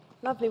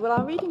Lovely. Well,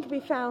 our reading can be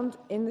found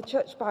in the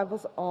Church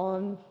Bibles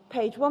on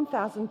page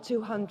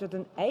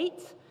 1208.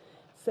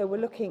 So we're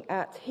looking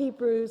at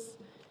Hebrews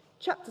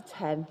chapter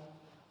 10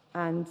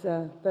 and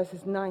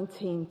verses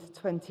 19 to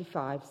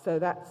 25. So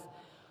that's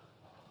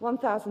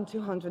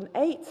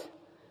 1208,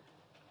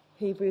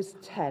 Hebrews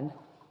 10,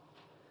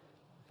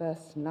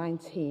 verse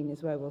 19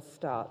 is where we'll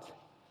start.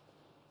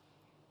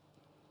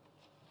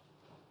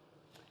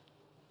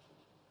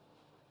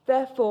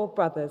 Therefore,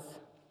 brothers,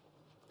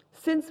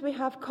 since we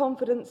have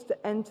confidence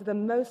to enter the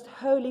most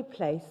holy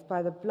place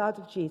by the blood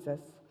of Jesus,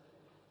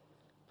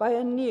 by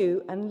a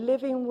new and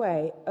living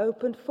way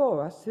opened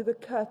for us through the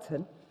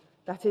curtain,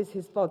 that is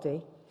his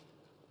body,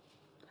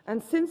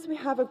 and since we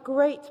have a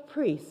great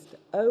priest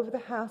over the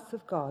house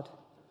of God,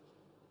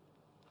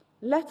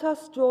 let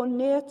us draw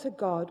near to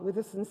God with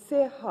a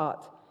sincere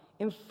heart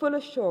in full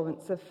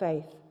assurance of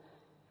faith,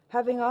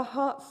 having our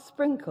hearts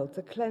sprinkled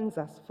to cleanse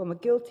us from a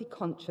guilty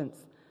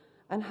conscience,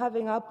 and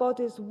having our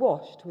bodies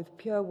washed with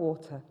pure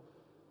water.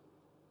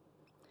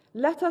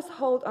 Let us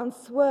hold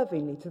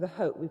unswervingly to the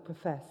hope we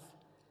profess,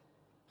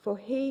 for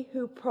he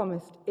who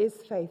promised is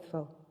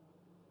faithful.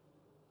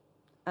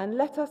 And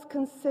let us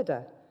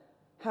consider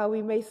how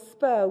we may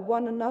spur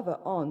one another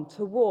on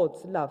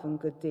towards love and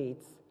good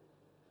deeds.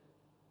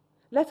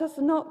 Let us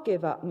not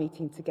give up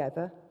meeting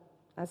together,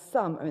 as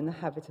some are in the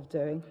habit of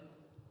doing,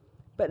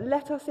 but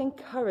let us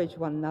encourage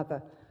one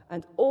another,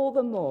 and all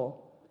the more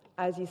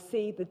as you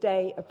see the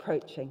day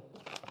approaching.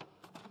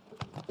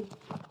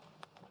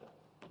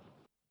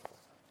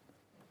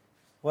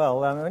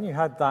 Well, when you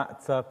had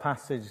that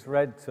passage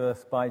read to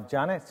us by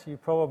Janet, you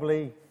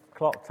probably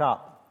clocked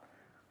up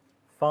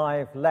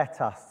 5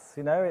 let us.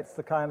 You know, it's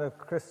the kind of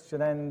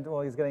Christian end.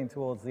 Well, he's getting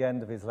towards the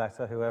end of his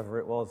letter, whoever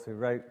it was who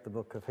wrote the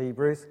book of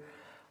Hebrews.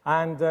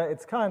 And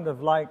it's kind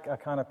of like a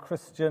kind of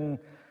Christian,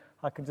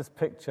 I can just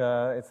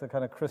picture, it's a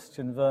kind of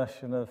Christian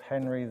version of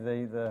Henry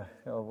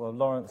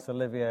Laurence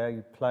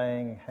Olivier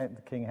playing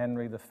King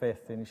Henry V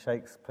in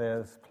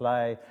Shakespeare's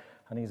play,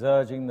 and he's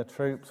urging the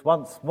troops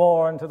once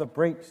more into the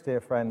breach, dear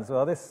friends.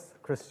 Well, this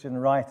Christian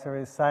writer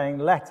is saying,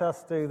 let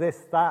us do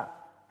this, that,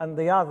 and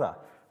the other.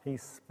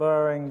 He's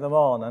spurring them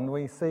on, and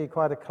we see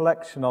quite a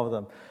collection of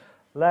them.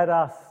 Let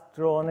us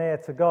draw near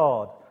to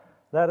God.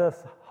 Let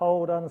us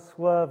hold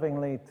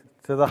unswervingly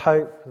to the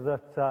hope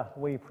that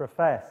we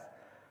profess.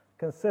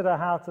 Consider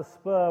how to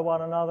spur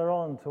one another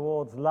on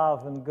towards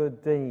love and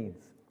good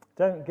deeds.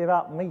 Don't give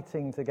up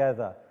meeting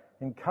together.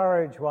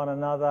 Encourage one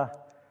another.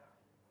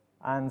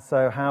 And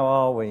so how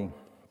are we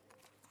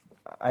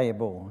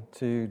able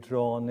to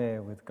draw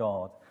near with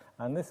God?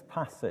 And this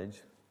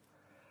passage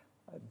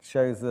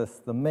shows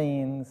us the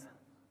means,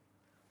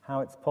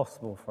 how it's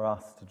possible for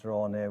us to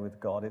draw near with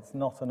God. It's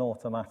not an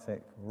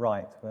automatic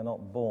right. We're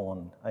not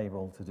born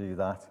able to do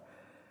that.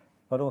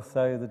 But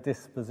also the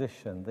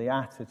disposition, the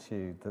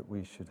attitude that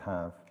we should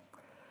have.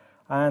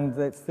 And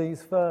it's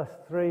these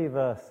first 3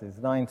 verses,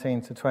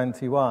 19 to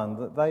 21,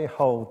 that they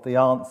hold the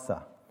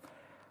answer.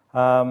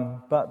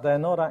 But they're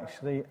not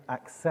actually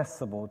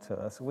accessible to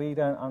us. We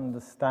don't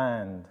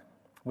understand.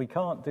 We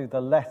can't do the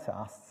let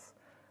us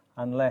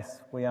unless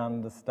we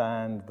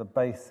understand the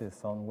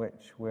basis on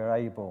which we're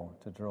able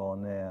to draw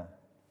near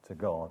to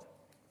God.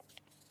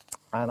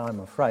 And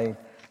I'm afraid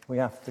we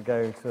have to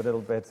go to a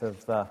little bit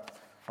of the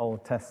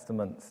Old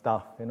Testament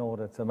stuff in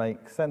order to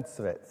make sense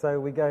of it. So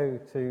we go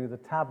to the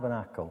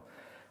tabernacle.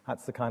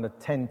 That's the kind of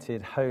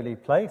tented holy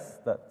place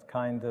that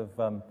kind of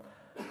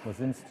was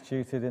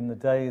instituted in the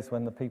days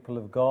when the people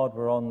of God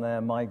were on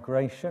their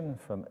migration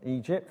from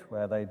Egypt,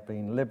 where they'd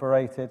been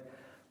liberated,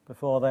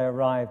 before they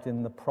arrived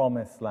in the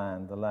promised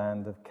land, the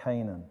land of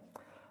Canaan.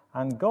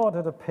 And God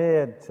had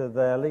appeared to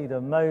their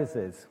leader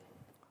Moses.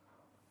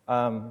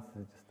 This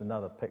is just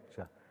another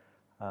picture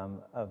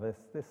of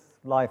this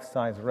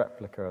life-size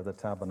replica of the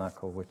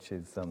tabernacle, which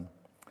is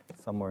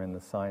somewhere in the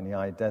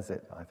Sinai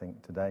desert, I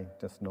think, today,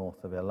 just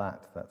north of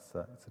Eilat. It's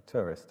a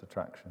tourist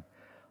attraction,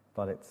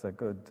 but it's a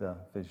good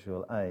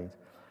visual aid.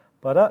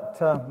 But at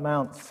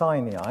Mount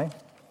Sinai,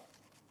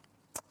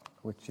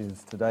 which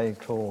is today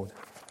called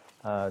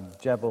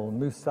Jebel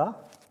Musa,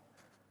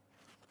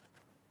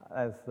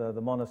 as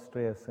the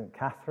monastery of St.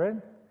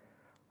 Catherine,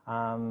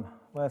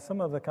 where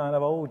some of the kind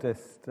of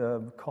oldest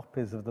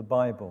copies of the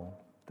Bible,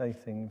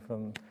 dating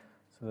from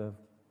sort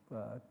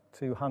of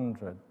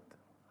 200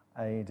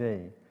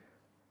 AD,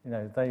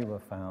 they were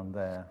found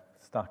there,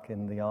 stuck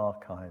in the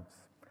archives.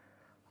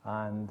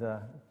 And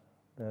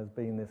there's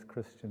been this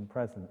Christian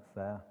presence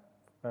there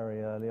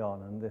very early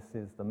on, and this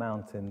is the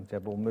mountain,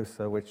 Jebel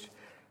Musa, which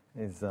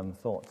is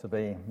thought to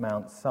be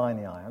Mount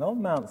Sinai. And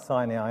on Mount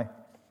Sinai,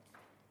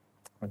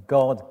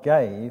 God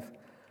gave,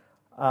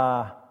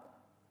 on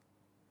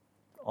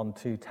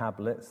 2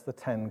 tablets, the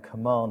 10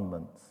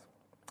 Commandments.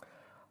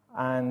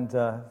 And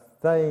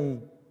they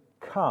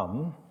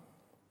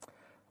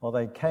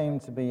came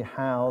to be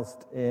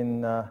housed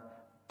in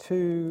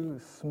 2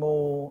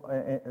 small,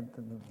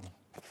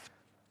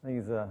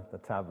 these are the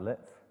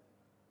tablets.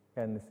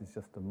 Again, this is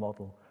just a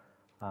model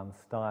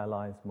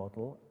stylized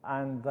model,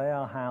 and they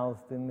are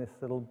housed in this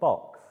little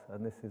box,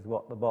 and this is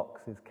what the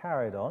box is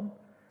carried on,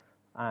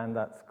 and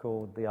that's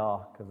called the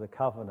Ark of the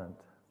Covenant.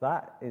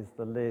 That is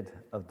the lid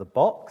of the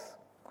box,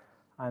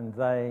 and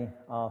they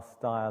are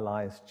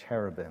stylized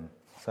cherubim.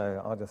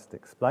 So I'll just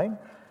explain.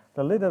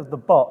 The lid of the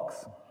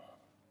box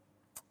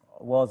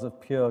was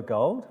of pure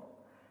gold.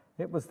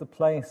 It was the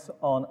place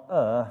on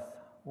earth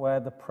where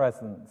the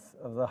presence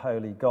of the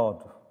Holy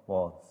God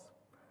was.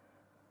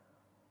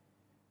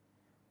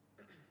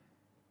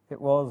 It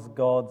was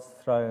God's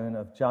throne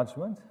of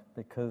judgment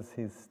because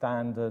his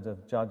standard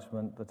of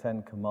judgment, the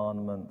Ten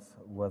Commandments,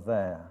 were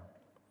there.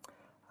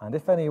 And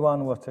if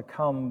anyone were to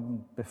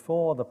come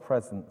before the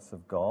presence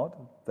of God,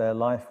 their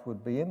life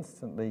would be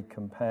instantly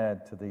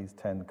compared to these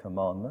Ten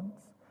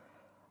Commandments,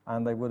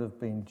 and they would have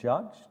been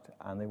judged,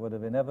 and they would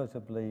have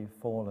inevitably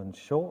fallen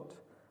short,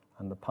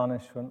 and the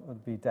punishment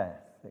would be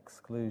death,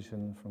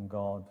 exclusion from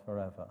God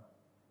forever.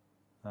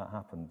 That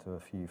happened to a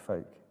few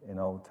folk in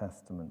Old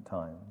Testament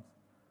times.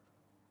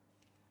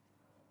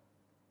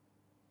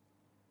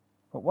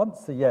 But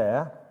once a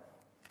year,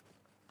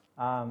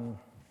 a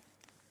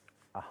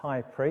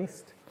high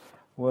priest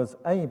was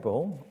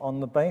able, on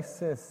the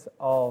basis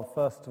of,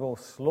 first of all,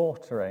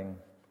 slaughtering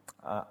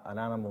an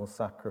animal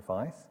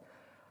sacrifice,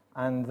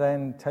 and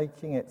then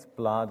taking its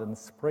blood and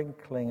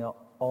sprinkling it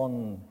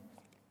on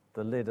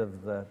the lid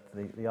of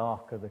the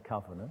Ark of the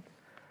Covenant,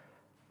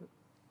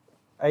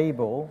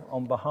 able,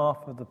 on behalf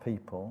of the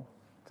people,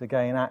 to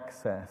gain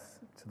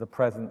access to the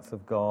presence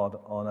of God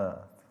on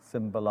earth,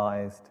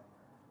 symbolized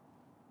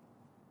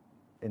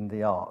in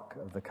the Ark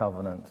of the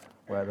Covenant,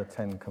 where the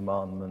Ten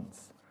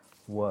Commandments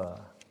were.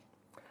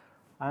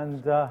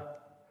 And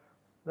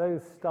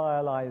those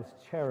stylized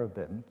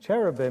cherubim,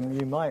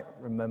 you might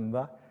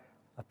remember,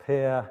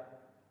 appear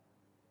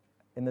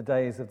in the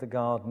days of the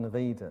Garden of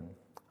Eden.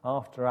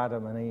 After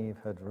Adam and Eve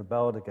had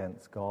rebelled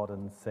against God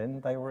and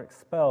sinned, they were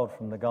expelled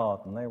from the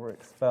garden. They were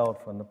expelled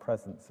from the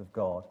presence of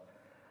God.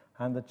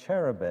 And the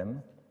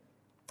cherubim,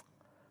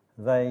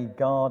 they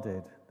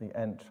guarded the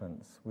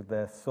entrance with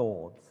their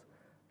swords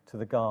to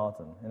the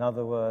garden. In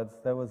other words,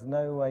 there was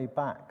no way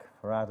back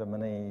for Adam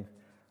and Eve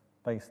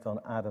based on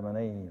Adam and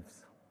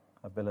Eve's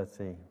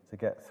ability to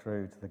get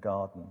through to the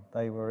garden.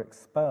 They were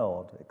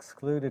expelled,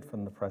 excluded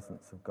from the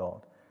presence of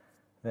God.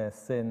 Their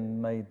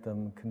sin made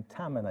them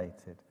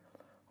contaminated.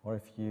 Or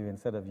if you,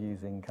 instead of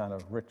using kind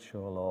of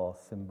ritual or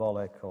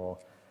symbolic or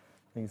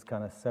these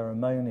kind of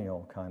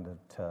ceremonial kind of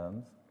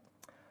terms,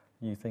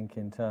 you think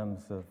in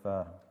terms of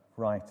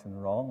right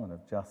and wrong and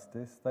of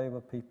justice, they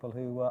were people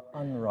who were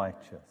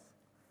unrighteous.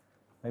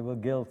 They were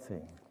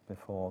guilty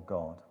before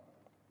God.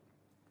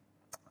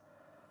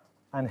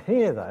 And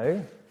here,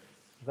 though,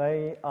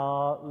 they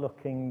are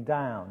looking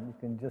down. You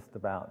can just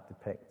about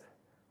depict.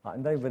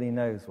 Nobody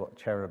knows what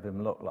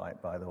cherubim look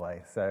like, by the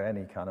way, so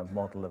any kind of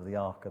model of the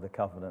Ark of the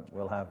Covenant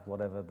will have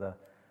whatever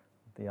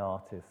the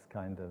artist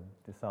kind of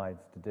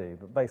decides to do.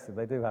 But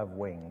basically, they do have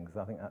wings.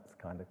 I think that's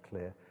kind of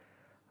clear.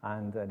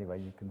 And anyway,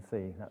 you can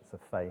see that's a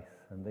face,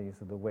 and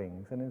these are the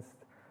wings. And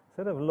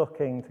instead of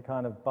looking to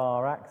kind of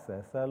bar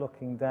access, they're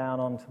looking down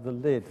onto the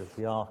lid of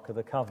the Ark of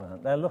the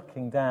Covenant. They're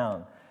looking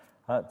down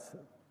at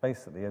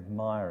basically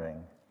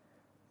admiring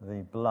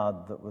the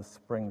blood that was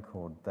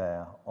sprinkled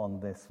there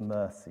on this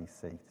mercy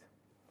seat.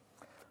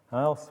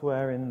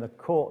 Elsewhere in the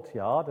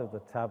courtyard of the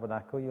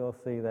tabernacle, you'll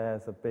see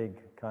there's a big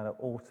kind of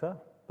altar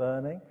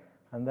burning,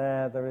 and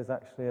there is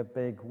actually a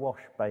big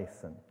wash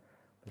basin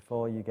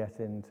before you get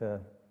into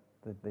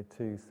the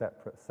two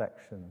separate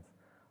sections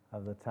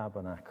of the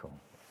tabernacle.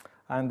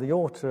 And the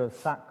altar of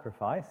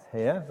sacrifice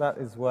here, that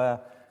is where,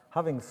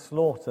 having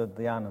slaughtered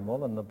the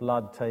animal and the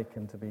blood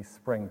taken to be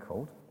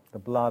sprinkled, the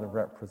blood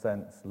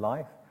represents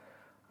life,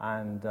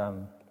 and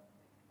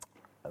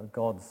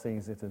God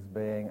sees it as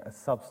being a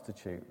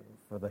substitute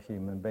for the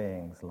human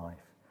being's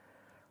life.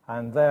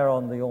 And there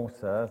on the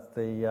altar,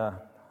 the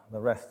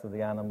rest of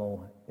the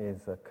animal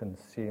is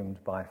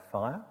consumed by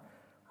fire,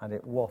 and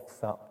it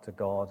wafts up to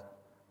God,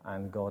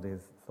 and God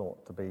is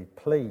thought to be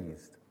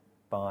pleased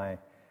by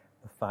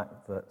the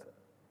fact that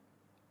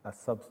a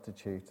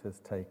substitute has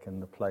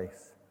taken the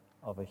place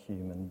of a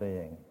human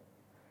being.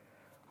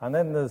 And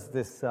then there's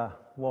this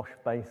wash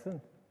basin.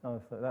 Oh,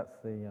 so that's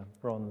the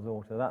bronze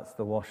altar. That's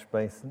the wash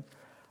basin.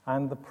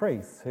 And the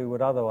priests, who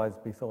would otherwise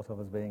be thought of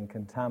as being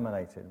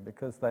contaminated,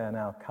 because they are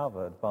now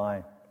covered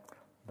by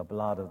the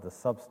blood of the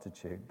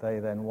substitute, they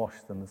then wash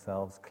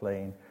themselves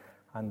clean,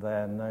 and they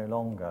are no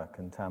longer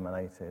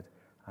contaminated.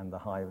 And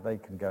they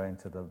can go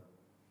into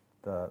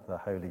the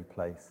holy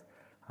place,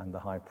 and the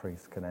high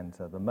priest can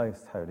enter the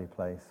most holy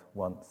place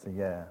once a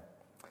year.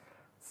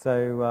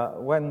 So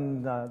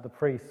when the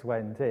priests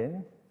went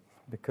in,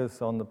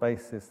 because on the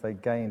basis they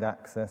gained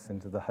access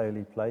into the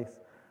holy place,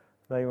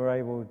 they were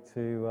able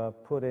to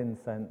put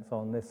incense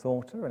on this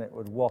altar, and it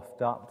would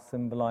waft up,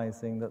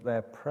 symbolizing that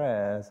their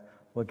prayers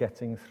were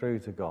getting through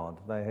to God.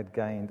 They had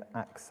gained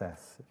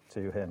access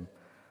to him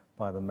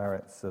by the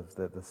merits of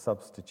the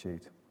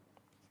substitute.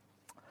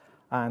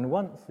 And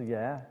once a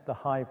year, the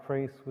high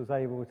priest was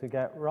able to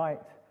get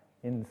right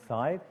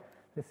inside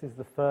This is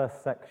the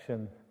first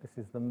section.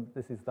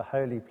 This is the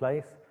holy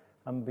place,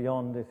 and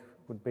beyond it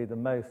would be the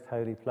most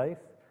holy place.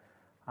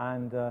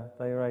 And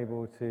they were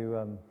able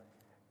to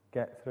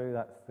get through.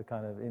 That's the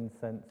kind of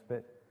incense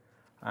bit,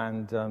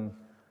 and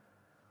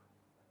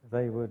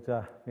they would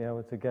be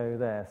able to go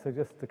there. So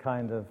just to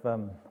kind of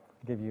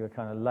give you a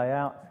kind of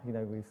layout,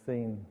 we've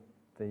seen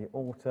the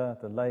altar,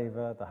 the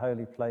laver, the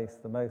holy place,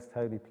 the most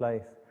holy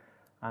place,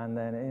 and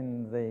then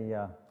in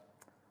the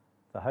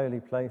holy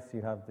place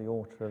you have the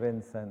altar of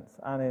incense,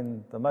 and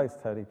in the most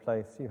holy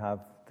place you have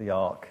the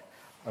Ark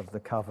of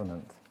the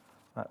Covenant.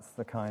 That's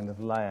the kind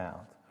of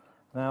layout.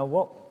 Now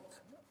what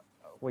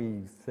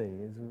we see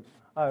is,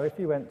 if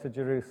you went to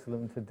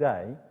Jerusalem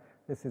today,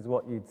 this is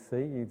what you'd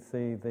see. You'd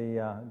see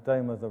the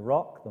Dome of the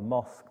Rock, the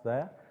mosque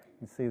there.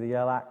 You'd see the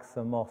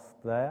Al-Aqsa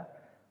Mosque there.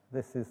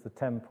 This is the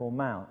Temple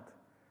Mount.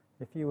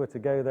 If you were to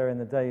go there in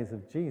the days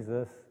of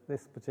Jesus,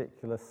 this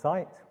particular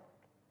site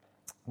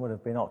would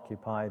have been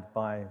occupied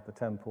by the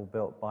temple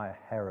built by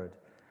Herod.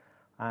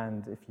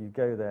 And if you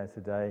go there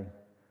today,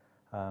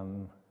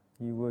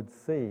 you would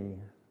see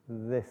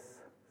this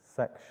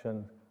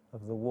section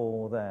of the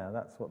wall there.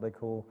 That's what they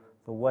call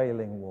the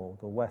Wailing Wall,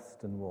 the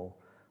Western Wall.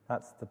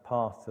 That's the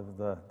part of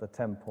the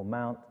Temple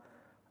Mount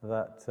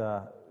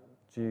that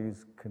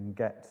Jews can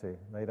get to.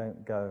 They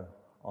don't go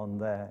on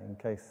there in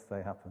case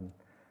they happen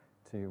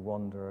to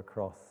wander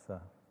across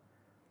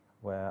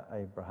where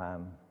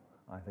Abraham,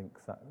 I think,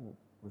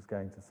 was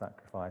going to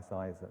sacrifice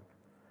Isaac.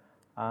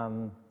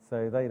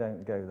 So they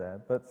don't go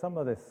there. But some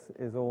of this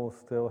is all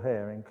still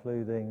here,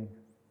 including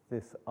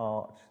this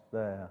arch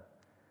there.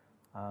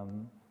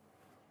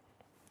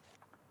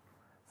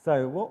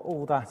 So what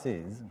all that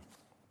is,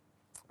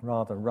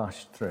 rather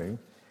rushed through,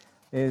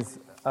 is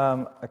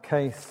a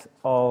case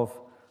of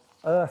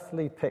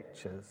earthly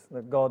pictures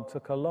that God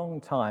took a long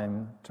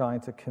time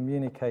trying to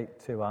communicate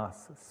to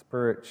us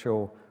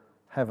spiritual,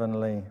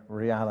 heavenly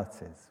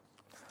realities.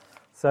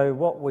 So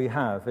what we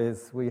have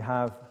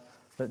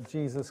that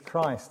Jesus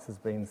Christ has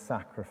been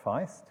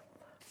sacrificed,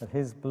 that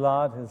his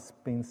blood has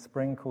been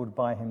sprinkled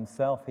by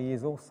himself. He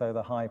is also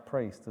the high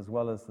priest as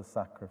well as the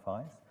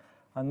sacrifice,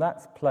 and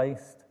that's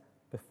placed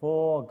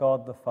before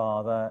God the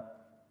Father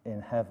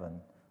in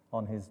heaven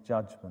on his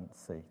judgment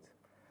seat.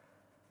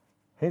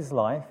 His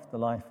life, the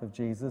life of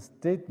Jesus,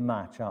 did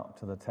match up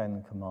to the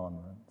Ten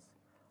Commandments,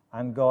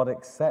 and God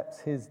accepts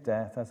his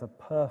death as a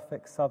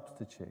perfect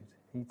substitute.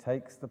 He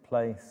takes the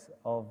place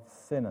of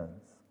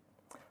sinners.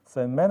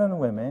 So men and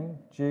women,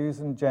 Jews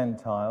and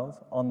Gentiles,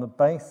 on the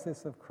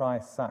basis of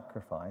Christ's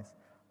sacrifice,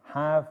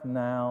 have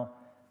now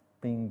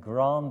been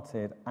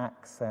granted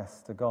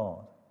access to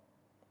God.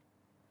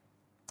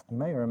 You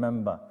may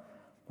remember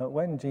that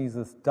when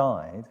Jesus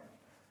died,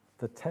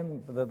 the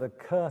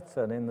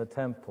curtain in the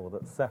temple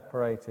that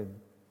separated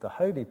the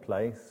holy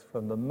place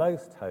from the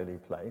most holy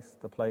place,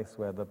 the place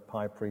where the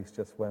high priest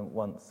just went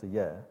once a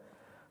year,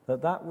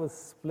 that was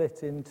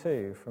split in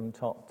two from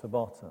top to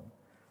bottom,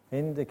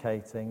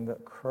 indicating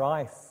that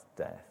Christ's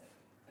death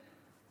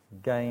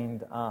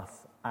gained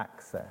us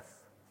access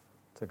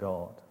to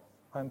God.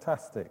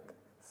 Fantastic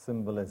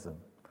symbolism.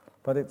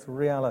 But it's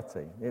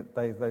reality.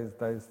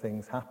 Those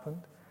things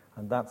happened,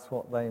 and that's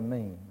what they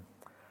mean.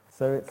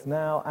 So it's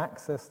now,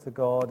 access to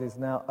God is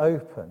now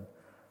open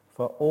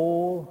for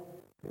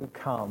all who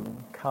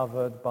come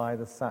covered by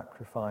the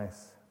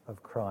sacrifice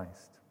of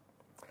Christ.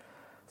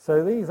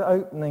 So these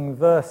opening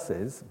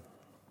verses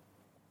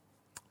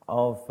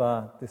of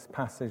this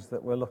passage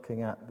that we're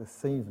looking at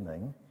this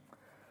evening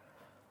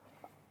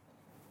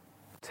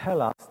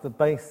tell us the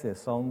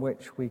basis on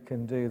which we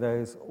can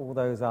do all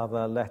those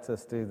other let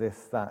us do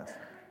this, that,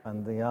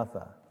 and the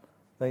other.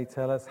 They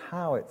tell us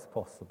how it's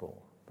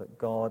possible that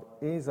God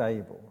is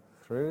able,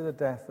 through the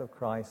death of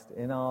Christ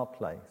in our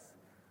place,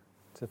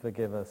 to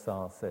forgive us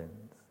our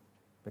sins.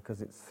 Because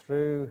it's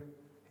through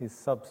his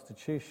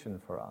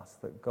substitution for us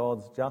that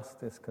God's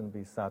justice can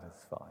be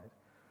satisfied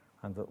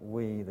and that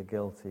we, the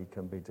guilty,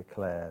 can be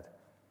declared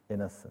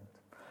innocent.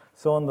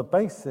 So on the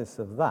basis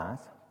of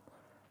that,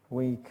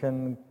 we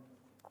can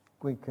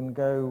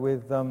go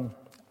with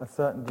a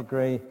certain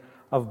degree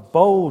of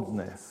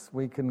boldness.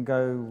 We can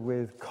go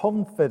with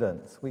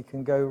confidence. We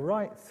can go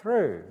right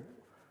through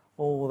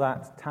all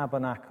that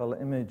tabernacle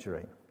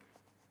imagery.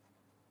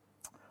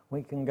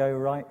 We can go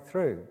right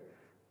through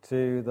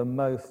to the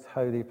most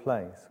holy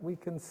place. We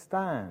can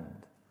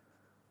stand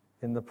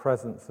in the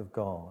presence of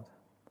God.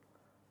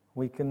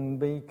 We can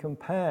be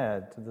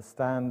compared to the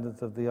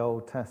standards of the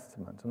Old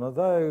Testament. And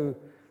although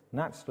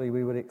naturally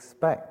we would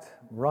expect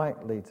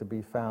rightly to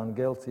be found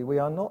guilty, we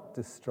are not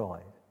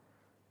destroyed,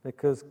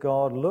 because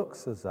God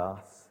looks at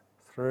us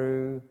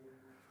through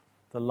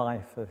the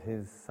life of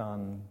his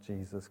Son,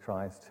 Jesus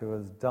Christ, who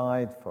has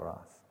died for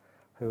us,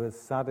 who has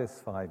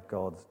satisfied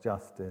God's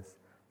justice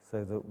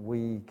so that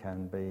we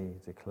can be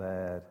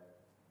declared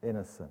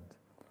innocent.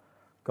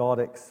 God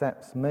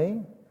accepts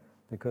me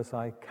because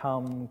I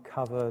come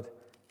covered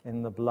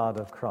in the blood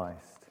of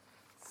Christ,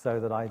 so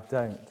that I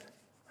don't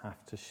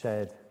have to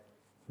shed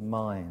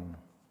mine.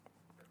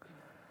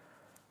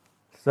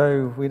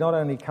 So we not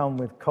only come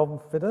with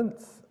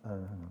confidence,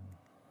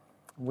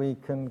 we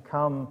can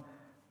come,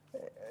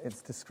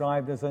 it's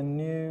described as a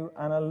new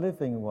and a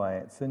living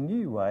way. It's a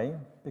new way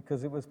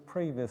because it was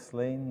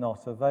previously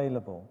not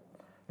available.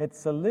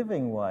 It's a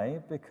living way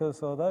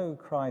because although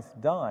Christ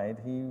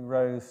died, he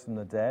rose from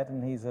the dead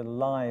and he's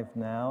alive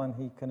now, and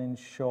he can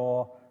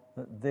ensure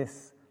that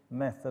this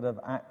method of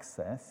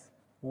access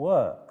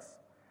works.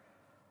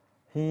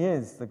 He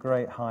is the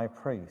great high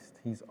priest.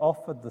 He's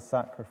offered the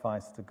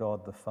sacrifice to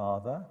God the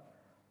Father,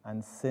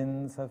 and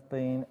sins have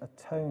been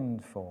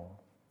atoned for.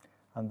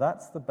 And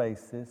that's the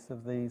basis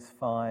of these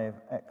 5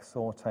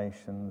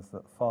 exhortations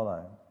that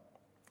follow.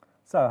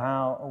 So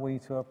how are we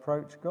to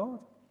approach God?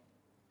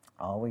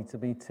 Are we to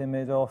be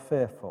timid or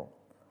fearful?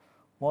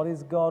 What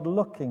is God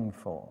looking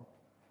for?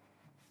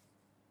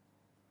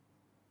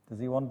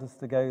 Does he want us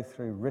to go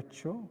through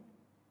ritual?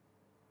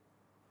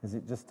 Is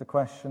it just a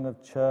question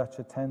of church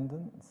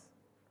attendance?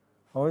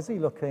 Or is he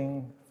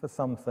looking for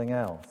something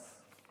else?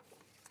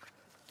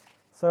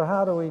 So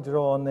how do we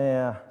draw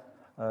near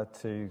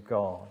to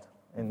God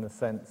in the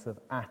sense of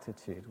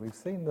attitude? We've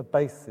seen the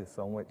basis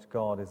on which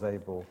God is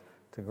able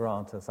to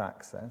grant us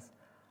access.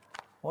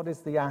 What is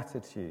the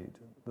attitude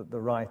that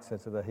the writer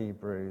to the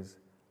Hebrews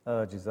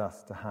urges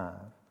us to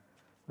have?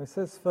 It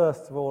says,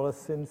 first of all, a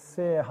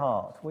sincere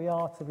heart. We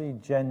are to be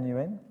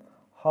genuine,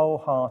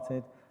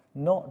 wholehearted,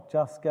 not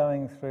just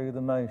going through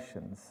the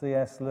motions.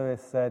 C.S.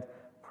 Lewis said,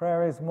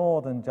 prayer is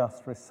more than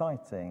just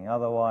reciting,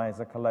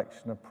 otherwise a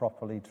collection of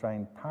properly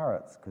trained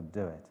parrots could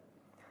do it.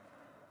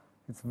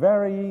 It's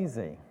very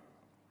easy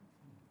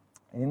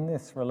in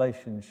this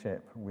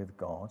relationship with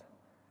God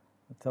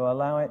to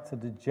allow it to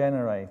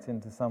degenerate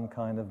into some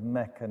kind of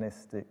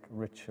mechanistic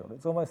ritual.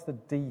 It's almost a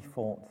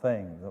default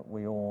thing that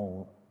we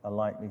all are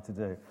likely to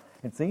do.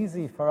 It's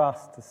easy for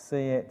us to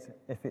see it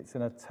if it's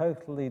in a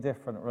totally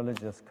different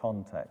religious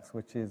context,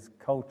 which is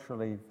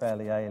culturally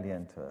fairly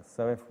alien to us.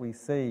 So if we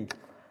see,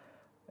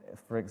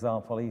 for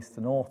example,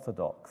 Eastern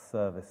Orthodox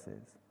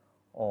services,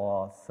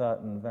 or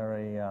certain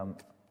very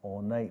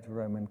ornate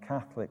Roman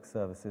Catholic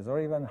services, or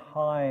even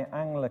high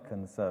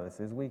Anglican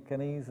services, we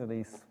can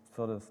easily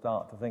sort of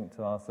start to think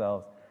to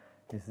ourselves,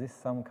 is this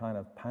some kind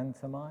of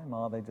pantomime?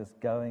 Are they just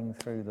going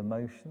through the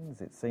motions?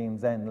 It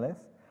seems endless.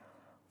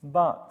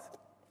 But,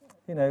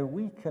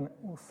 we can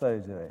also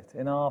do it.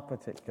 In our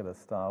particular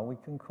style, we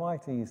can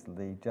quite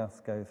easily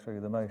just go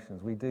through the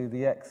motions. We do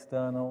the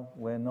external,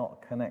 we're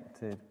not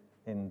connected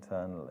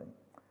internally.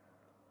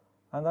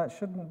 And that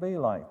shouldn't be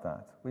like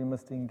that. We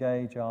must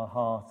engage our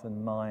heart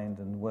and mind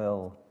and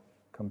will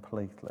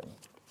completely.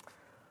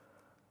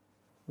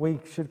 We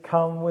should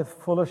come with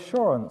full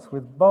assurance,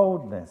 with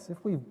boldness.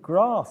 If we've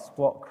grasped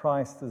what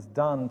Christ has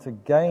done to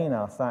gain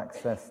us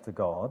access to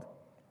God,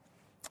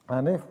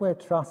 and if we're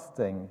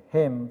trusting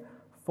him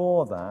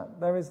for that,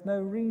 there is no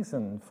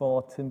reason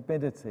for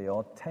timidity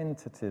or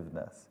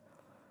tentativeness.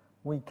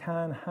 We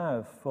can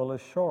have full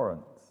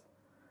assurance.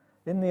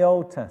 In the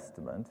Old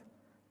Testament,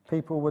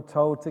 people were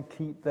told to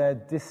keep their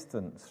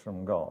distance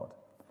from God.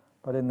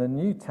 But in the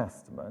New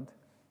Testament,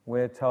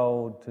 we're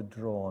told to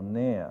draw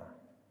near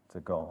to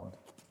God.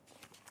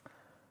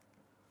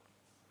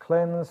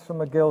 Cleanse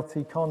from a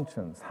guilty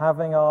conscience,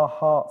 having our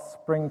hearts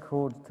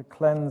sprinkled to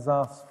cleanse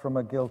us from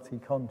a guilty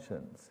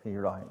conscience, he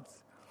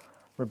writes.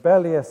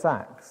 Rebellious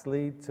acts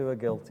lead to a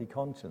guilty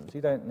conscience.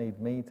 You don't need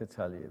me to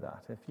tell you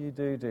that. If you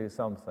do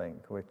something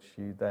which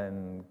you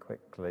then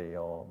quickly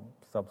or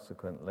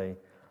subsequently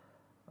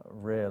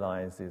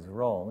realize is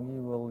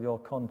wrong, your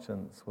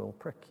conscience will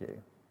prick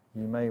you.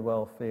 You may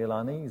well feel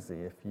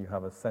uneasy if you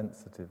have a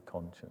sensitive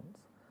conscience.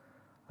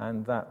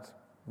 And that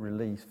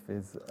relief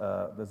is,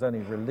 there's only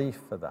relief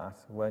for that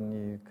when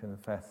you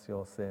confess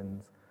your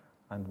sins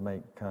and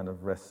make kind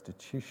of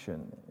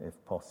restitution,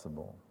 if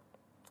possible.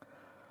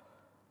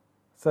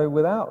 So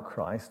without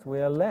Christ, we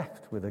are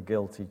left with a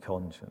guilty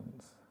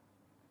conscience.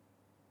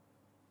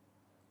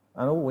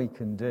 And all we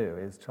can do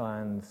is try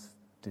and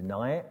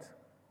deny it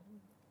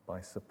by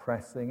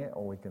suppressing it,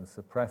 or we can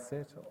suppress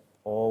it,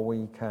 or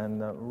we can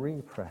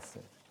repress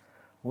it.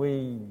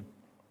 We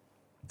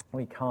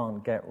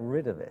can't get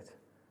rid of it.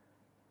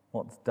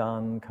 What's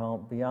done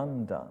can't be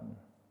undone,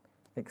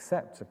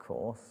 except, of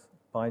course,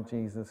 by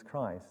Jesus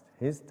Christ.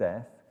 His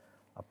death,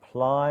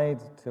 applied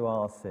to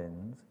our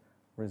sins,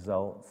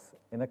 results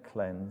in a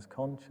cleansed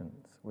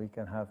conscience. We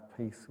can have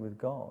peace with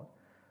God.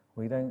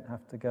 We don't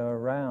have to go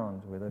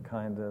around with a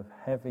kind of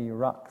heavy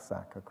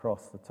rucksack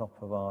across the top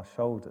of our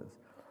shoulders,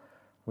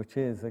 which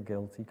is a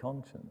guilty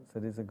conscience.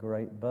 It is a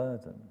great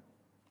burden.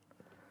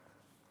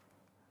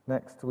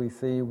 Next we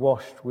see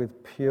washed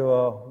with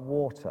pure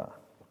water.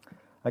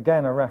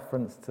 Again, a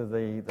reference to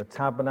the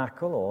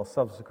tabernacle, or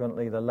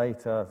subsequently the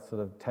later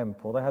sort of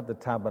temple. They had the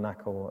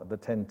tabernacle, the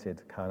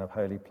tented kind of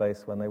holy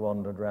place when they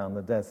wandered around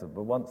the desert.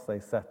 But once they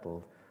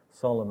settled,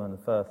 Solomon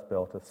first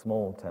built a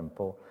small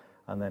temple,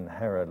 and then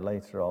Herod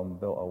later on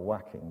built a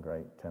whacking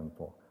great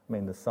temple. I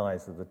mean, the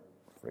size of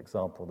for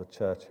example, the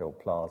Churchill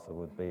Plaza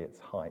would be its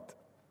height.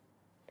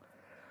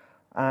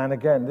 And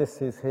again,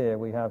 this is here,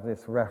 we have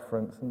this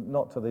reference,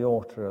 not to the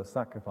altar of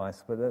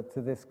sacrifice, but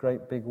to this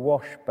great big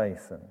wash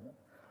basin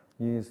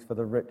used for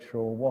the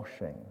ritual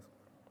washings.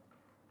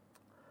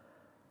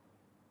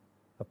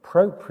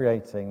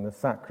 Appropriating the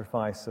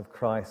sacrifice of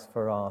Christ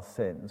for our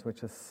sins,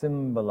 which are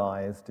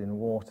symbolized in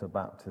water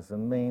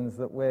baptism, means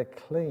that we're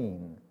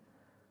clean.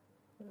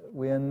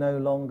 We are no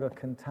longer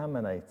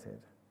contaminated.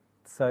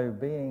 So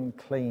being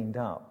cleaned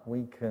up,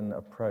 we can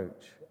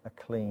approach a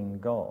clean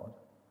God.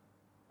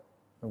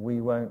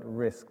 We won't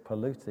risk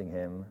polluting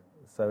him,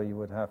 so he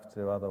would have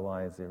to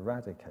otherwise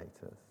eradicate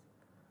us.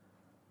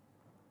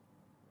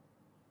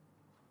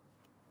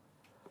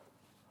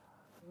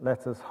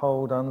 Let us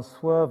hold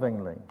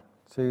unswervingly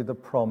to the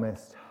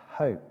promised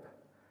hope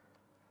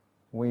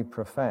we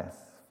profess,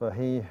 for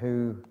he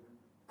who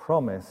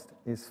promised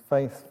is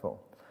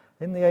faithful.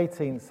 In the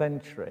 18th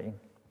century,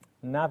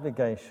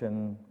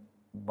 navigation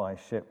by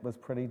ship was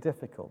pretty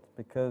difficult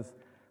because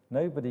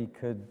nobody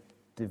could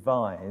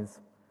devise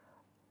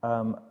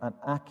an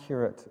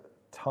accurate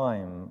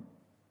time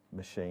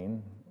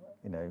machine,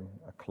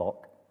 a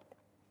clock,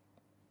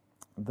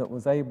 that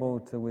was able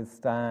to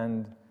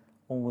withstand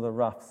all the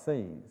rough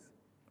seas.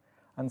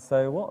 And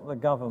so what the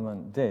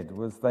government did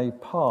was they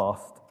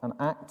passed an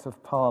Act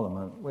of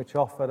Parliament which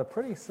offered a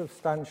pretty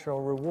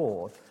substantial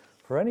reward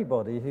for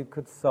anybody who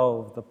could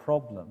solve the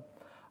problem.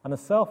 And a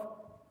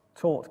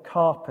self-taught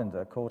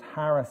carpenter called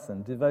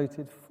Harrison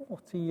devoted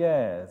 40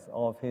 years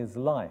of his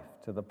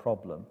life to the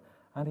problem,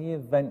 and he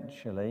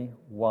eventually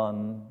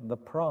won the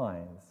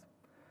prize.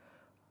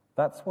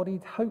 That's what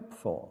he'd hoped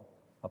for,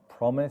 a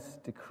promise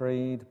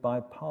decreed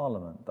by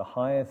Parliament, the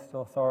highest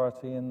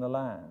authority in the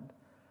land.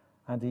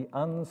 And he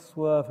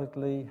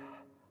unswervedly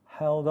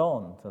held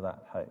on to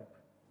that hope,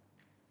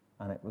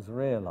 and it was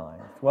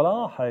realized. Well,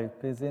 our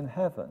hope is in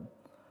heaven.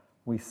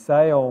 We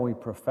say or we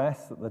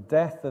profess that the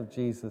death of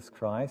Jesus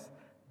Christ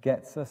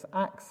gets us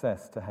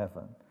access to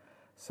heaven.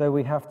 So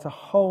we have to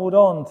hold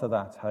on to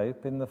that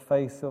hope in the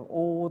face of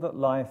all that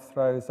life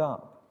throws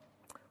up.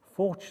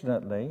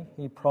 Fortunately,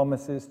 he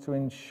promises to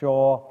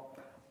ensure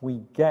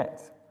we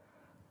get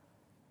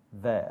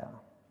there.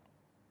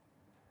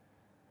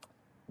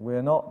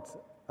 We're not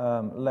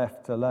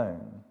left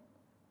alone.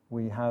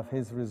 We have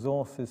his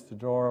resources to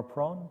draw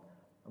upon,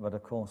 but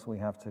of course we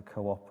have to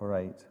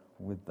cooperate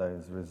with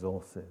those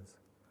resources.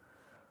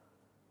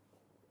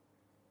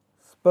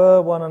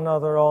 Spur one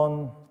another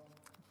on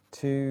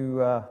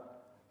to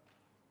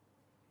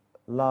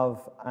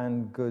love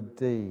and good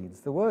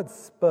deeds. The word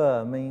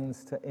spur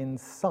means to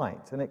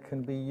incite, and it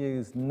can be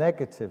used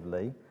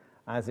negatively,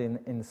 as in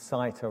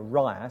incite a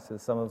riot,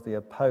 as some of the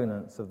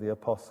opponents of the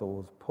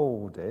Apostles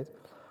Paul did,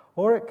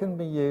 or it can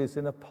be used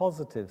in a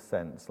positive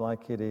sense,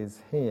 like it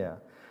is here.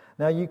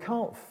 Now, you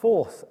can't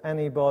force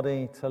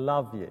anybody to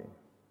love you.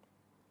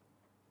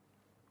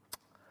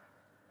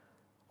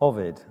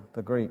 Ovid,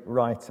 the Greek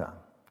writer,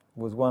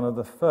 was one of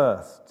the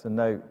first to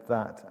note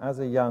that as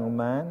a young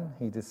man,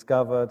 he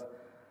discovered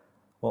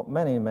what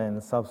many men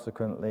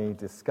subsequently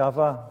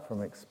discover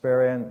from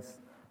experience,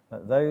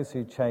 that those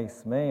who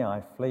chase me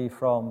I flee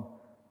from,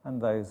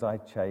 and those I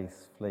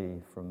chase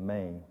flee from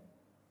me.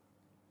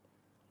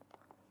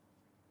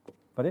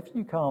 But if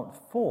you can't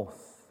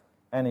force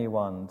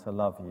anyone to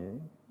love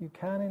you, you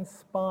can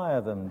inspire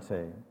them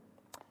to,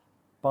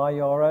 by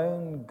your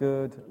own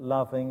good,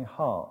 loving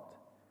heart.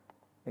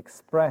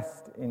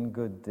 Expressed in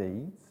good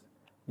deeds,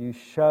 you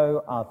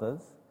show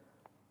others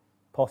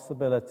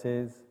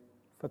possibilities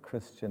for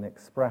Christian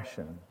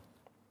expression.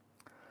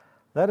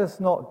 Let us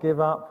not give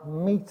up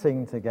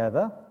meeting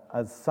together,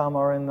 as some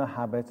are in the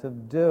habit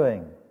of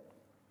doing.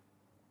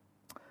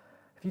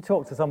 If you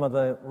talk to some of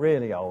the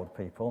really old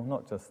people,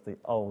 not just the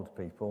old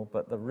people,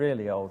 but the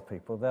really old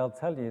people, they'll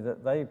tell you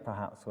that they,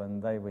 perhaps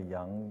when they were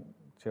young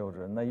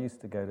children, they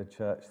used to go to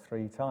church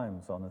 3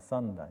 times on a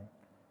Sunday.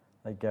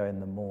 They'd go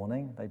in the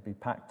morning, they'd be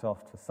packed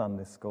off to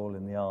Sunday school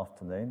in the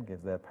afternoon,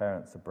 give their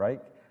parents a break,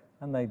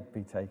 and they'd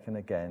be taken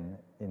again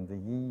in the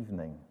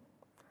evening.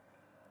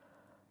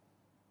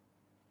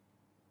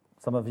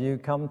 Some of you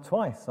come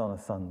twice on a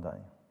Sunday.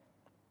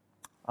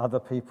 Other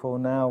people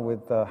now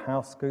with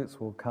house scouts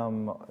will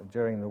come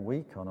during the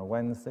week on a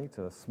Wednesday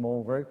to a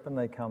small group, and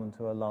they come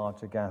to a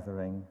larger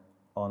gathering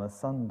on a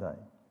Sunday.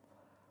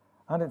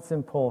 And it's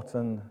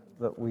important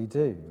that we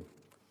do,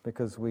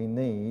 because we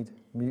need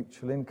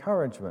mutual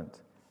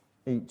encouragement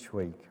each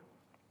week.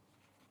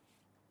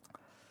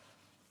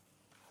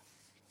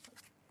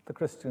 The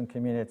Christian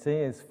community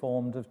is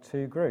formed of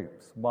 2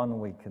 groups. One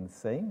we can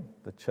see,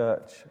 the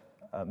church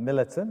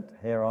militant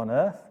here on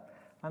earth,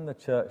 and the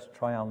church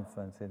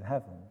triumphant in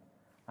heaven.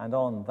 And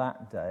on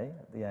that day,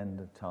 at the end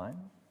of time,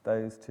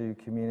 those 2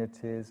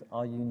 communities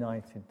are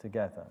united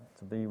together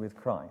to be with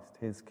Christ,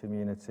 his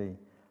community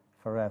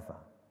forever.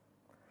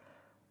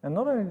 And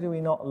not only do we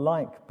not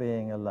like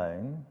being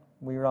alone,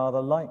 we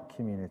rather like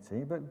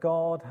community, but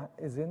God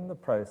is in the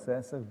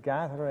process of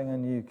gathering a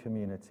new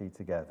community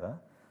together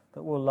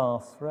that will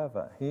last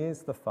forever. He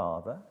is the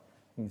Father,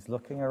 he's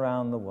looking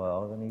around the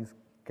world, and he's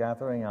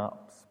gathering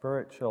up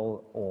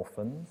spiritual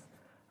orphans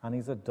and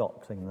he's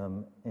adopting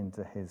them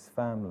into his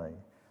family.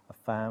 A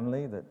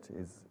family that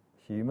is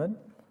human,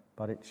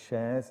 but it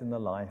shares in the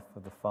life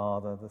of the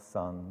Father, the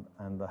Son,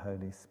 and the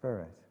Holy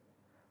Spirit.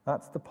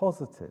 That's the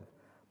positive.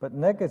 But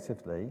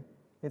negatively,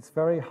 it's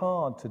very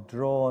hard to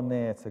draw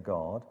near to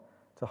God,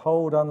 to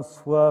hold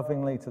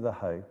unswervingly to the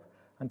hope,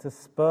 and to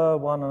spur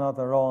one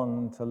another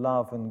on to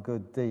love and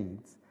good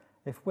deeds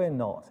if we're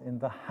not in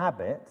the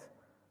habit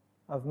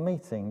of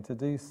meeting to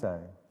do so.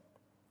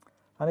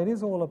 And it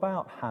is all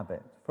about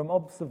habit. From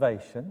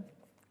observation,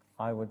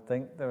 I would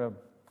think there are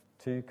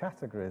two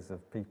categories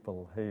of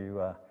people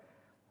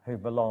who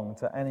belong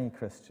to any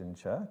Christian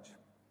church.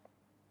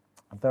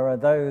 There are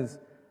those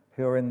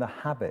who are in the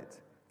habit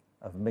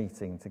of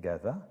meeting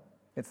together.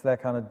 It's their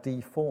kind of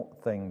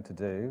default thing to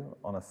do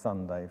on a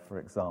Sunday, for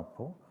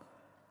example.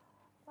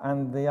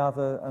 And the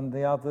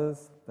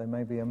others, there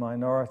may be a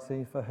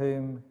minority for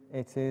whom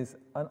it is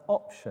an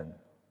option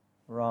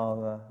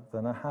rather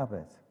than a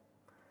habit.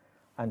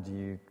 And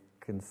you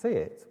can see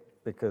it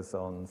because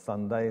on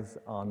Sundays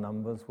our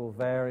numbers will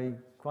vary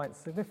quite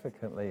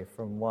significantly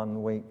from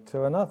one week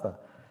to another.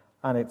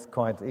 And it's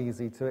quite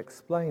easy to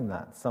explain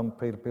that. Some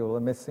people are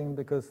missing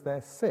because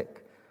they're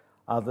sick.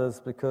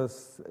 Others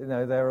because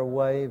they're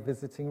away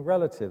visiting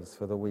relatives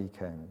for the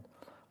weekend.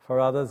 For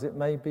others it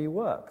may be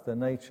work. The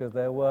nature of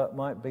their work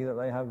might be that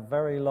they have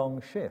very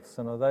long shifts,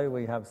 and although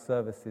we have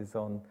services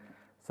on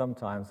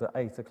sometimes at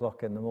 8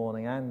 o'clock in the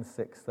morning and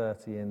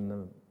 6:30 in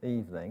the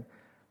evening,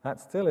 that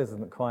still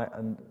isn't quite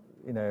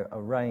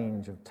a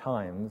range of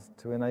times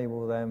to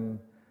enable them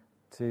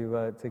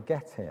to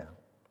get here.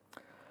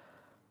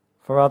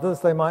 For others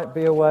they might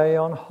be away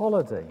on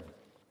holiday.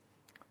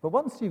 But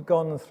once you've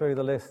gone through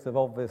the list of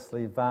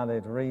obviously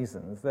valid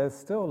reasons, there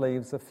still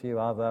leaves a few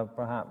other,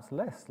 perhaps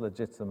less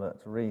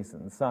legitimate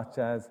reasons, such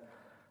as,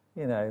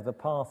 the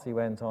party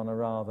went on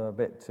a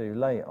bit too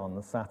late on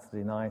the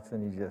Saturday night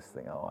and you just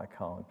think, oh, I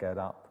can't get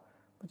up.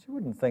 But you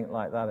wouldn't think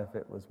like that if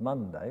it was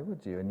Monday,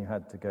 would you, and you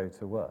had to go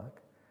to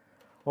work?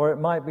 Or it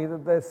might be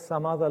that there's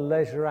some other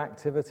leisure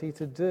activity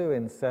to do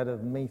instead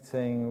of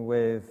meeting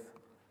with,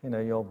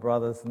 your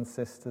brothers and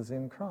sisters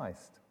in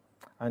Christ,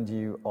 and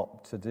you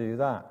opt to do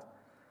that.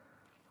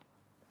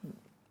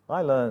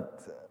 I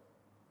learnt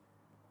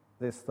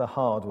this the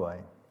hard way.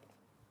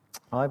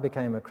 I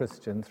became a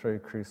Christian through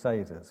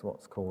Crusaders,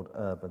 what's called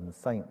urban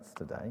saints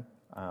today,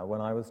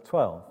 when I was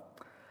 12.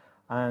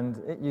 And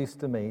it used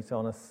to meet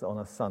on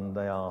a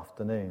Sunday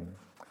afternoon.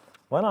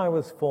 When I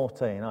was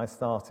 14, I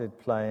started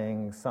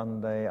playing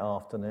Sunday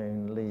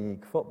afternoon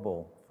league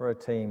football for a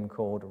team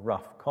called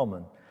Rough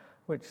Common,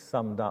 which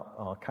summed up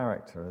our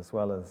character as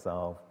well as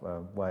our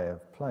way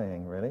of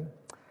playing, really.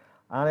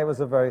 And it was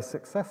a very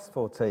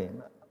successful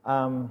team.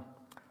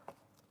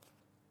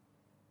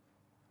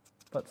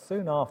 But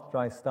soon after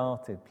I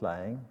started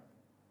playing,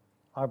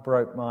 I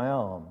broke my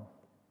arm.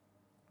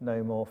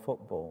 No more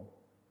football.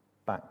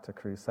 Back to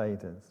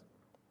Crusaders.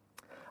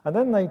 And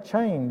then they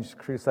changed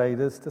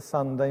Crusaders to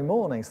Sunday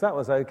mornings. That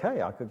was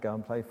okay. I could go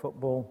and play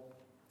football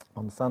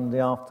on Sunday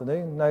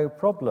afternoon, no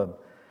problem.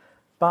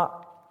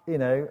 But,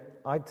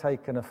 I'd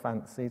taken a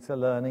fancy to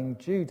learning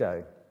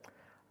judo.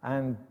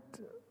 And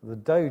the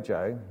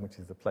dojo, which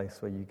is the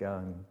place where you go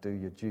and do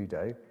your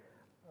judo,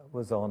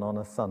 was on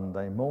a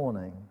Sunday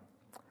morning.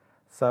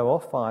 So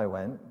off I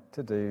went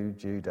to do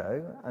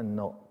judo and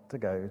not to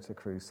go to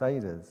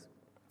Crusaders.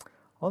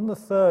 On the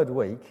third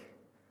week,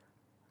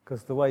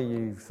 because the way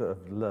you sort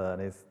of learn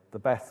is the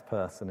best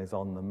person is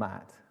on the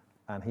mat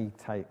and he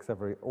takes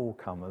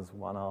all-comers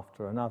one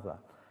after another.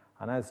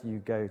 And as you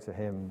go to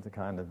him to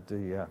kind of do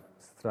your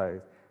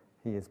throws,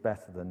 he is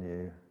better than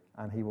you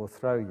and he will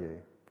throw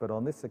you. But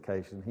on this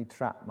occasion, he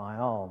trapped my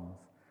arms.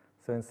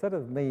 So instead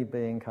of me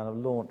being kind of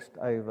launched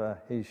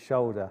over his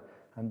shoulder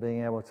and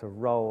being able to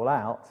roll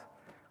out,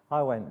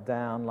 I went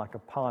down like a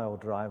pile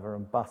driver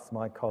and bust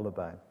my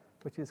collarbone,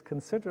 which is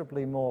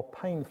considerably more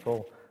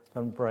painful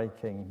than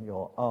breaking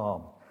your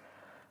arm.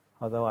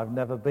 Although I've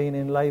never been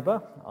in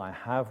labour, I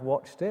have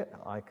watched it.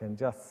 I can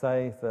just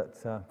say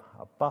that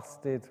a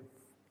busted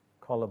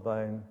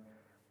collarbone,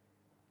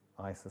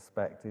 I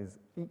suspect, is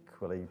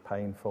equally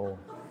painful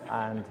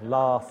and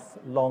lasts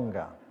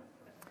longer.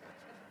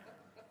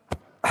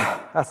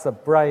 That's a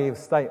brave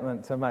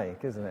statement to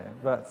make, isn't it?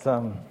 But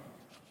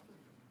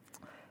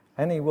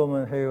any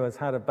woman who has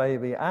had a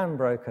baby and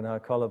broken her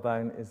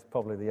collarbone is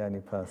probably the only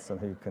person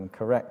who can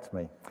correct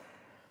me.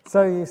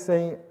 So you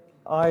see,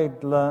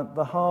 I'd learnt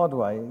the hard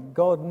way.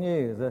 God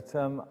knew that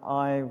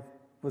I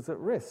was at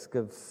risk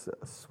of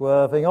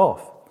swerving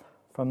off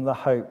from the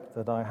hope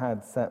that I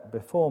had set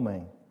before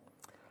me,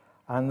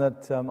 and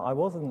that I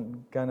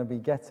wasn't going to be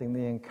getting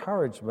the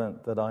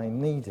encouragement that I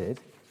needed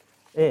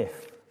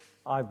if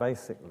I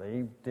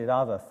basically did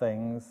other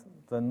things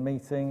than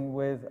meeting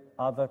with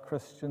other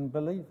Christian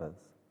believers.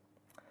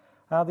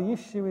 Now, the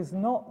issue is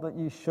not that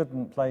you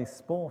shouldn't play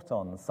sport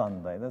on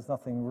Sunday. There's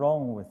nothing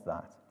wrong with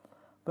that.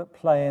 But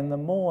play in the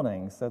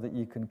morning so that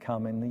you can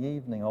come in the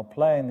evening, or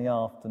play in the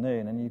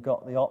afternoon and you've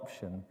got the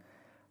option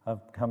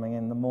of coming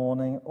in the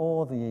morning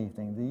or the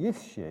evening. The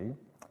issue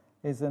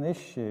is an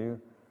issue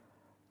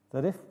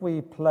that if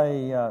we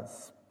play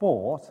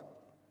sport,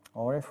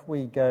 or if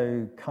we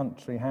go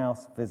country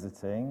house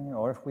visiting,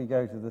 or if we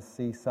go to the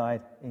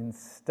seaside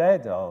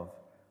instead of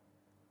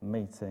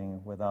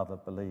meeting with other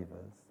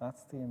believers,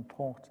 that's the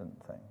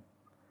important thing.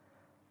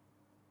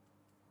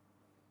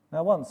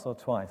 Now, once or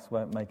twice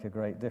won't make a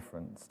great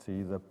difference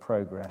to the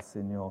progress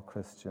in your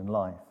Christian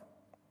life.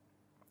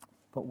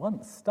 But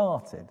once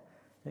started,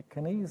 it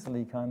can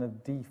easily kind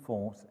of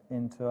default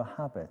into a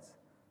habit,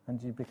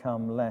 and you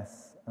become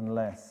less and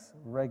less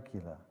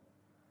regular.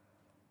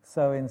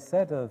 So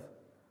instead of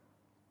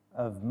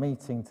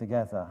meeting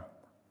together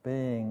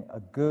being a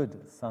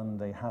good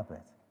Sunday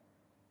habit,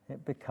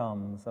 it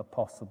becomes a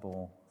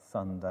possible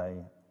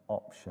Sunday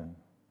option.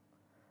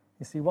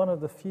 You see, one of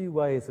the few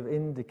ways of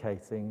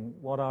indicating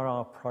what are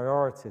our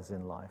priorities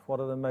in life, what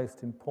are the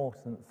most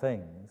important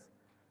things,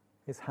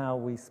 is how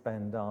we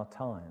spend our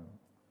time.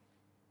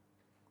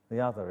 The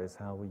other is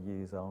how we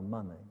use our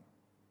money.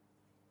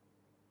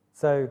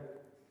 So,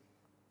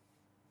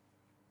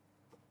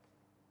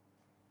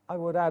 I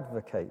would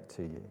advocate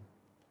to you,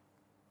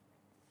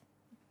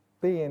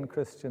 be in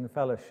Christian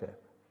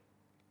fellowship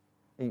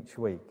each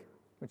week,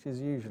 which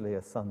is usually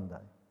a Sunday.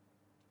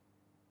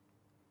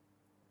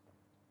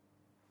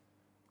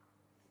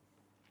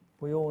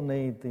 We all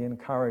need the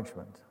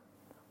encouragement.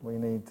 We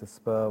need to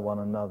spur one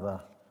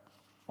another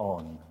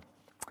on.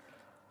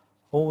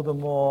 All the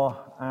more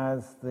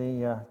as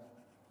the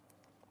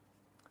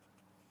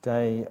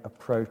day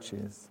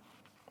approaches.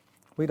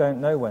 We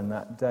don't know when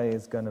that day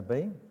is going to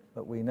be,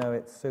 but we know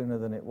it's sooner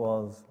than it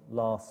was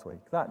last week.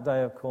 That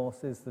day, of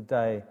course, is the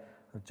day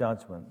of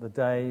judgment, the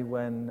day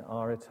when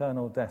our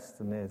eternal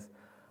destinies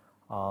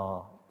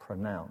are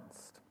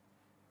pronounced,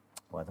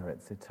 whether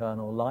it's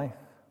eternal life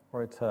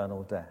or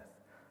eternal death,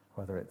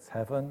 whether it's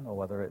heaven or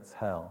whether it's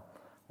hell,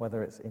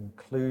 whether it's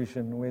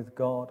inclusion with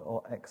God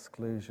or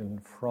exclusion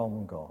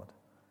from God.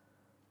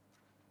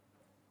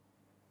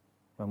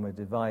 When we're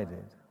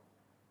divided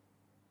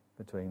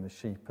between the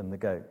sheep and the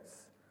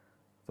goats,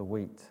 the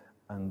wheat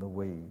and the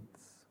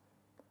weeds.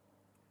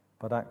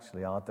 But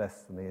actually our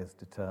destiny is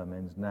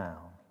determined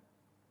now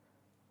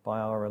by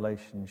our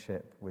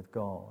relationship with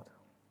God.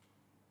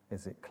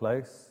 Is it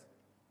close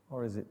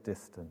or is it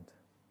distant?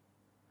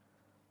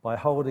 By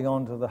holding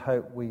on to the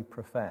hope we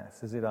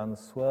profess, is it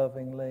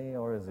unswervingly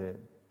or is it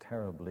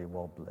terribly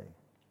wobbly?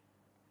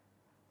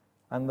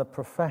 And the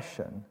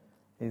profession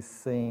is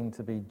seen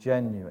to be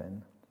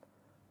genuine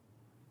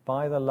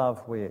by the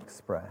love we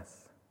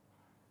express,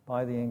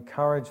 by the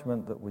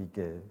encouragement that we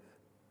give,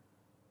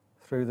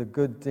 through the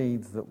good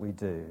deeds that we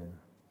do,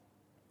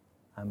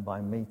 and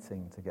by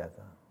meeting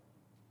together.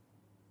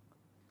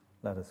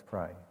 Let us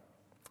pray.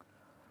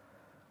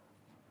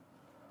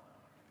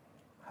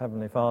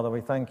 Heavenly Father,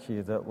 we thank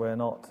you that we're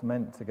not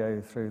meant to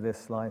go through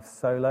this life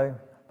solo,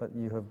 but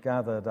you have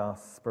gathered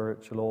us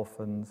spiritual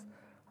orphans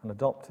and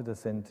adopted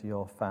us into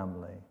your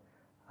family.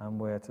 And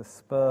we're to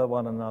spur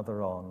one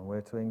another on,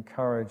 we're to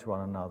encourage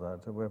one another,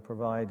 we're to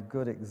provide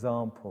good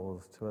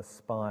examples to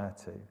aspire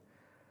to.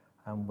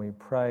 And we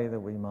pray that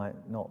we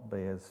might not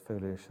be as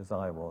foolish as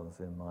I was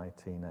in my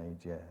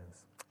teenage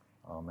years.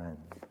 Amen.